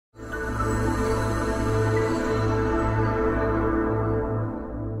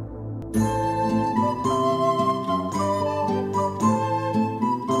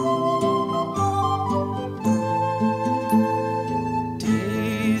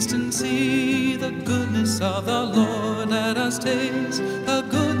Taste and see the goodness of the Lord. Let us taste the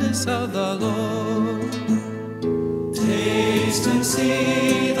goodness of the Lord. Taste and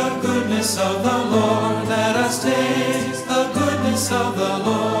see the goodness of the Lord. Let us taste the goodness of the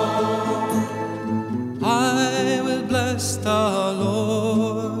Lord. I will bless the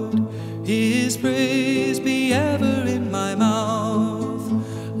Lord. His praise be ever in my mouth.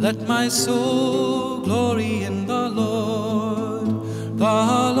 Let my soul glory in the Lord. The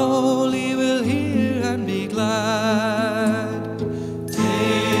lowly will hear and be glad.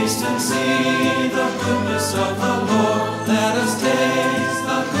 Taste and see the goodness of the Lord. Let us taste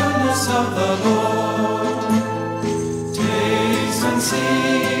the goodness of the Lord. Taste and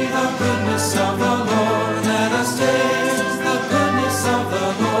see the goodness of the Lord. Let us taste the goodness of the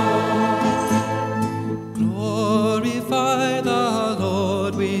Lord. Glorify the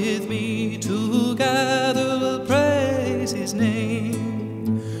Lord with me. Together we'll praise His name.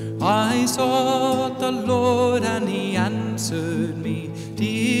 I sought the Lord and He answered me,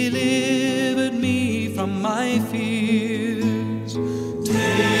 delivered me from my fears.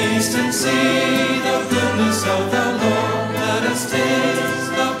 Taste and see the goodness of the Lord. Let us taste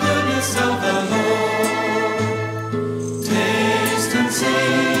the goodness of the Lord. Taste and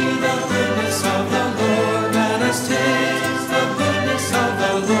see the goodness of the Lord. Let us taste the goodness of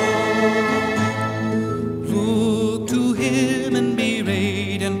the Lord. Look to Him and be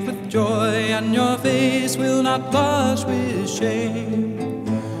radiant with joy, and your face will not blush with shame.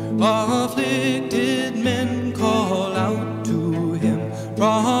 Afflicted men call out to Him.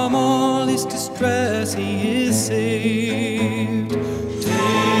 From all his distress He is saved.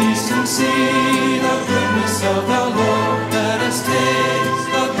 Taste and see